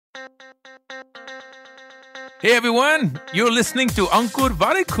Hey everyone, you're listening to Ankur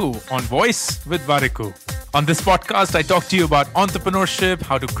Variku on Voice with Variku. On this podcast, I talk to you about entrepreneurship,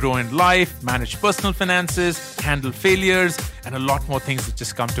 how to grow in life, manage personal finances, handle failures, and a lot more things that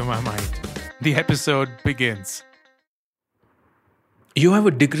just come to my mind. The episode begins. You have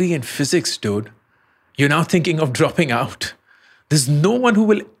a degree in physics, dude. You're now thinking of dropping out. There's no one who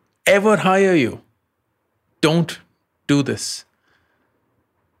will ever hire you. Don't do this.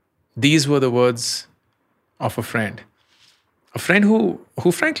 These were the words of a friend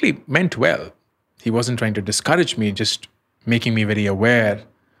who frankly meant well. He wasn't trying to discourage me, just making me very aware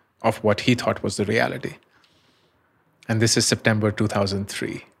of what he thought was the reality. And this is September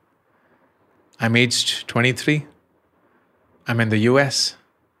 2003. I'm aged 23. I'm in the US.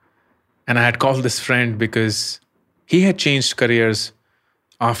 And I had called this friend because he had changed careers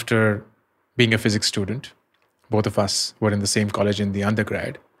after being a physics student. Both of us were in the same college in the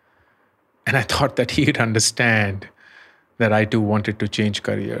undergrad. And I thought that he'd understand that I too wanted to change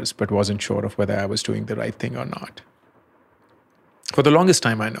careers, but wasn't sure of whether I was doing the right thing or not. For the longest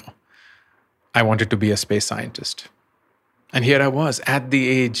time, I wanted to be a space scientist. And here I was at the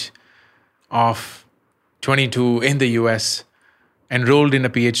age of 22 in the US, enrolled in a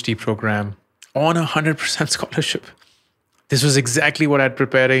PhD program on a 100% scholarship. This was exactly what I'd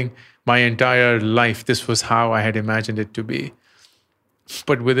preparing my entire life. This was how I had imagined it to be.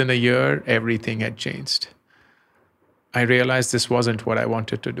 But within a year, everything had changed. I realized this wasn't what I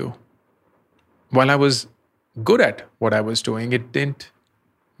wanted to do. While I was good at what I was doing, it didn't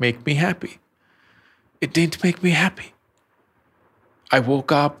make me happy. It didn't make me happy. I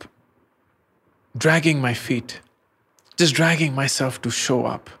woke up dragging my feet, just dragging myself to show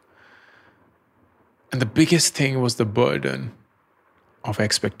up. And the biggest thing was the burden of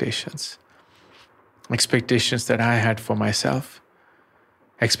expectations. Expectations that I had for myself,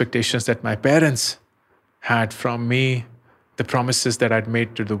 expectations that my parents had from me, the promises that I'd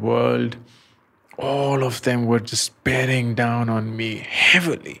made to the world, all of them were just bearing down on me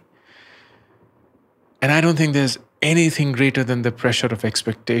heavily. And I don't think there's anything greater than the pressure of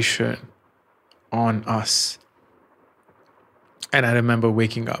expectation on us. And I remember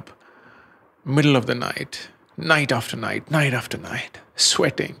waking up, middle of the night, night after night,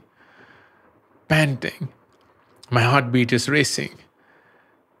 sweating, panting. My heartbeat is racing.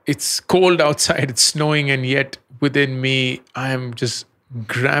 It's cold outside, it's snowing, and yet within me, I am just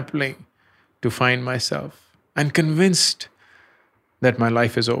grappling to find myself and convinced that my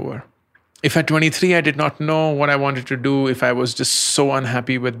life is over. If at 23, I did not know what I wanted to do, if I was just so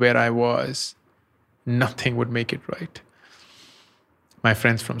unhappy with where I was, nothing would make it right. My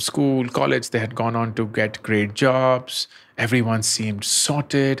friends from school, college, they had gone on to get great jobs. Everyone seemed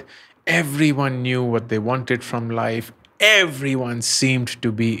sorted. Everyone knew what they wanted from life. Everyone seemed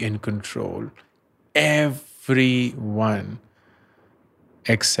to be in control. Everyone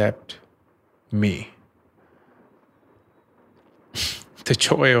except me. The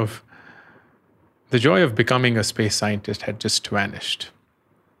joy of becoming a space scientist had just vanished.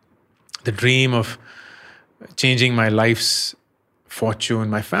 The dream of changing my life's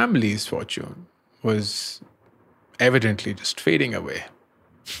fortune, my family's fortune, was evidently just fading away.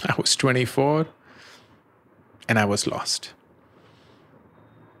 I was 24. And I was lost.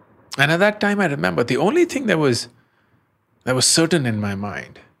 And at that time, I remember the only thing that was certain in my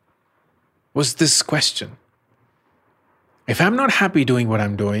mind was this question. If I'm not happy doing what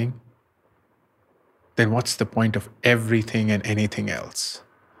I'm doing, then what's the point of everything and anything else?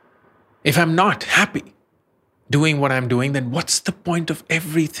 If I'm not happy doing what I'm doing, then what's the point of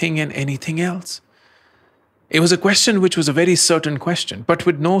everything and anything else? It was a question which was a very certain question, but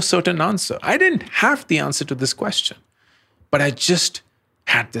with no certain answer. I didn't have the answer to this question, but I just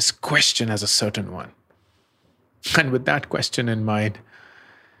had this question as a certain one. And with that question in mind,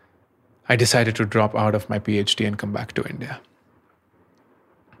 I decided to drop out of my PhD and come back to India.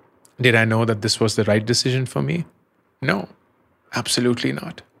 Did I know that this was the right decision for me? No, absolutely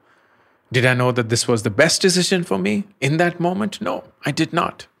not. Did I know that this was the best decision for me in that moment? No, I did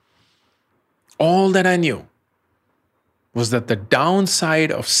not. All that I knew was that the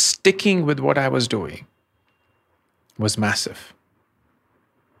downside of sticking with what I was doing was massive.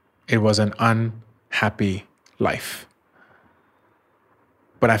 It was an unhappy life.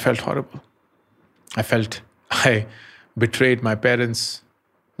 But I felt horrible. I felt I betrayed my parents,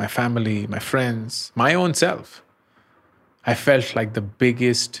 my family, my friends, my own self. I felt like the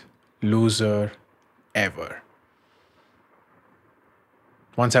biggest loser ever.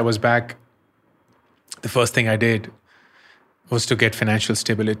 Once I was back, the first thing I did was to get financial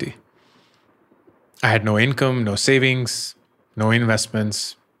stability. I had no income, no savings, no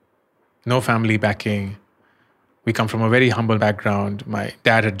investments, no family backing. We come from a very humble background. My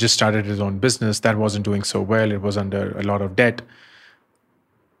dad had just started his own business that wasn't doing so well. It was under a lot of debt.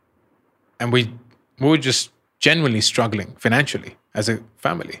 And we were just genuinely struggling financially as a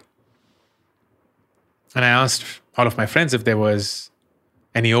family. And I asked all of my friends if there was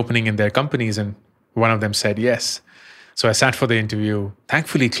any opening in their companies, and one of them said yes. So I sat for the interview,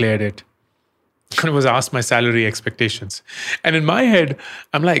 thankfully cleared it, and was asked my salary expectations. And in my head,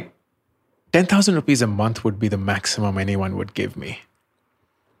 I'm like, 10,000 rupees a month would be the maximum anyone would give me.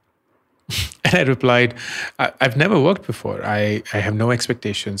 And I replied, I've never worked before. I have no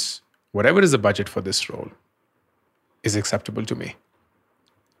expectations. Whatever is the budget for this role is acceptable to me.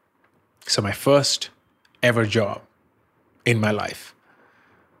 So my first ever job in my life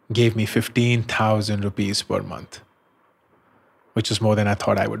gave me 15,000 rupees per month, which is more than I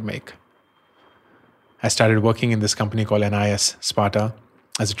thought I would make. I started working in this company called NIS Sparta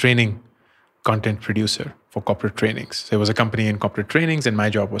as a training content producer for corporate trainings. So there was a company in corporate trainings, and my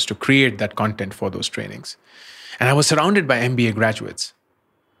job was to create that content for those trainings. And I was surrounded by MBA graduates.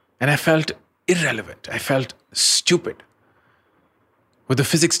 And I felt irrelevant. I felt stupid. With a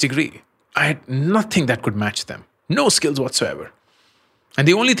physics degree, I had nothing that could match them. No skills whatsoever. And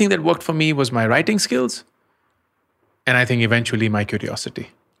the only thing that worked for me was my writing skills, and I think eventually my curiosity.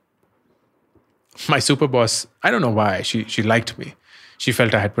 My super boss, I don't know why, she liked me. She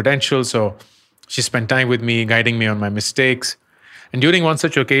felt I had potential, so she spent time with me, guiding me on my mistakes. And during one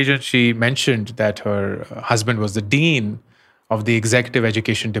such occasion, she mentioned that her husband was the dean of the executive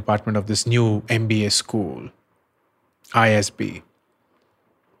education department of this new MBA school, ISB.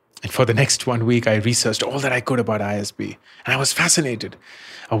 And for the next 1 week, I researched all that I could about ISB. And I was fascinated.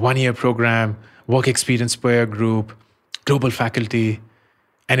 A 1-year program, work experience per year group, global faculty,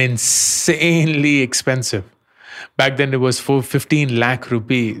 and insanely expensive. Back then, it was for 15 lakh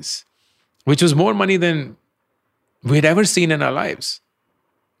rupees, which was more money than we'd ever seen in our lives.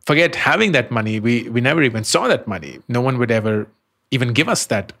 Forget having that money. We never even saw that money. No one would ever even give us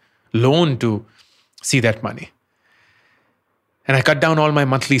that loan to see that money. And I cut down all my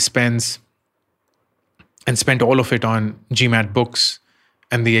monthly spends and spent all of it on GMAT books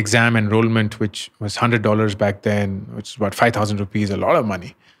and the exam enrollment, which was $100 back then, which is about 5,000 rupees, a lot of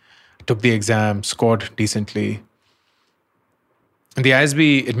money. I took the exam, scored decently. And the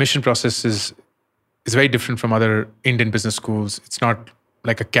ISB admission process is very different from other Indian business schools. It's not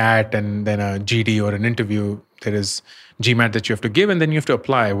like a CAT and then a GD or an interview. There is GMAT that you have to give, and then you have to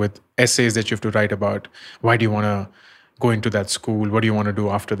apply with essays that you have to write about why do you want to go into that school, what do you want to do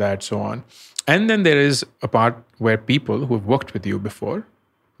after that, so on. And then there is a part where people who have worked with you before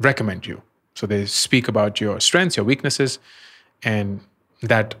recommend you. So they speak about your strengths, your weaknesses, and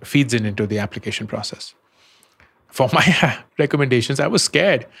that feeds into the application process. For my recommendations, I was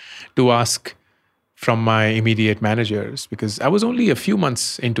scared to ask from my immediate managers because I was only a few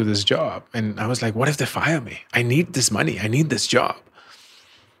months into this job. And I was like, what if they fire me? I need this money. I need this job.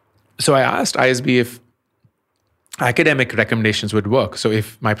 So I asked ISB if academic recommendations would work. So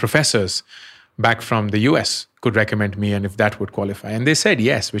if my professors back from the US could recommend me and if that would qualify. And they said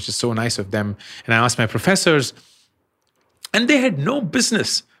yes, which is so nice of them. And I asked my professors, and they had no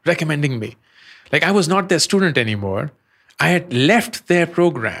business recommending me. Like I was not their student anymore. I had left their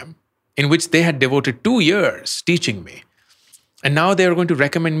program in which they had devoted 2 years teaching me. And now they were going to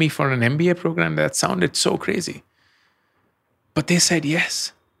recommend me for an MBA program. That sounded so crazy. But they said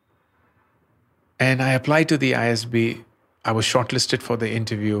yes. And I applied to the ISB. I was shortlisted for the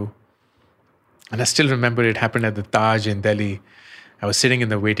interview. And I still remember it happened at the Taj in Delhi. I was sitting in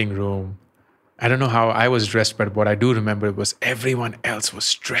the waiting room. I don't know how I was dressed, but what I do remember was everyone else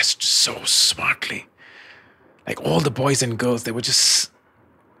was dressed so smartly. Like all the boys and girls, they were just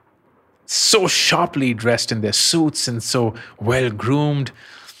so sharply dressed in their suits and so well groomed.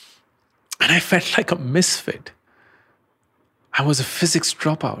 And I felt like a misfit. I was a physics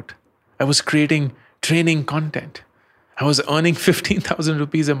dropout. I was creating training content. I was earning 15,000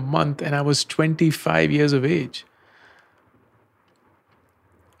 rupees a month and I was 25 years of age.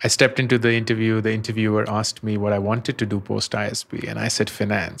 I stepped into the interview. The interviewer asked me what I wanted to do post ISB, and I said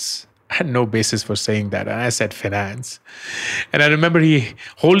finance. I had no basis for saying that, and I said finance. And I remember he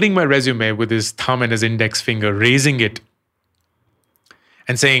holding my resume with his thumb and his index finger, raising it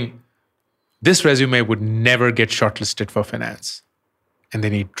and saying, this resume would never get shortlisted for finance. And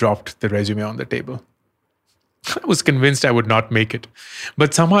then he dropped the resume on the table. I was convinced I would not make it,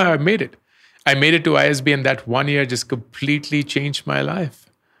 but somehow I made it. I made it to ISB, and that 1 year just completely changed my life.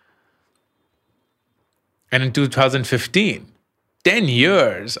 And in 2015, 10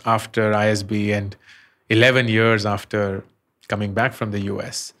 years after ISB and 11 years after coming back from the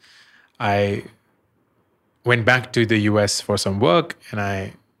US, I went back to the US for some work, and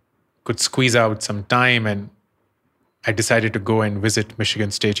I could squeeze out some time, and I decided to go and visit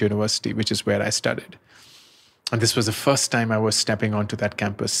Michigan State University, which is where I studied. And this was the first time I was stepping onto that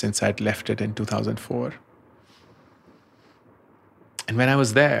campus since I'd left it in 2004. And when I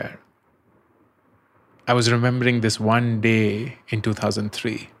was there, I was remembering this one day in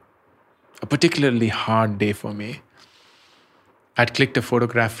 2003, a particularly hard day for me. I'd clicked a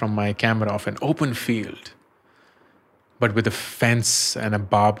photograph from my camera of an open field, but with a fence and a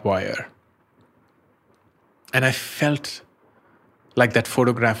barbed wire. And I felt like that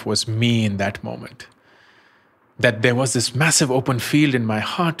photograph was me in that moment. That there was this massive open field in my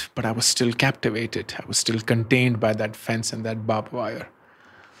heart, but I was still captivated. I was still contained by that fence and that barbed wire.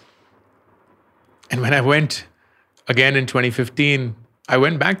 And when I went again in 2015, I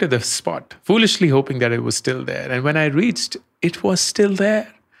went back to the spot, foolishly hoping that it was still there. And when I reached, it was still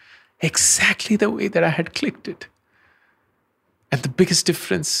there, exactly the way that I had clicked it. And the biggest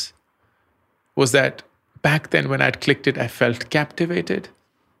difference was that back then when I'd clicked it, I felt captivated.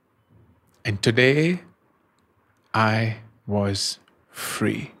 And today, I was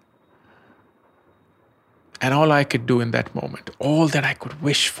free. And all I could do in that moment, all that I could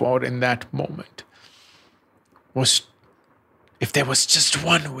wish for in that moment, was if there was just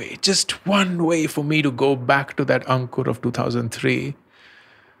one way for me to go back to that Ankur of 2003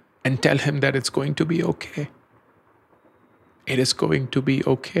 and tell him that it's going to be okay. It is going to be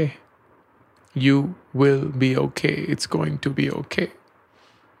okay. You will be okay. It's going to be okay.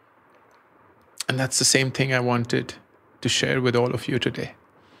 And that's the same thing I wanted to share with all of you today.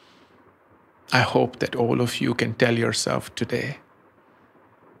 I hope that all of you can tell yourself today,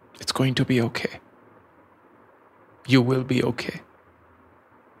 it's going to be okay. You will be okay.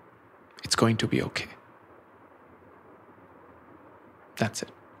 It's going to be okay. That's it.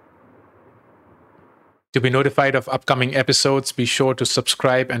 To be notified of upcoming episodes, be sure to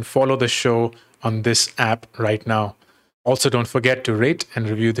subscribe and follow the show on this app right now. Also, don't forget to rate and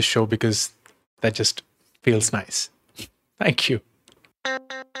review the show because that just feels nice. Thank you.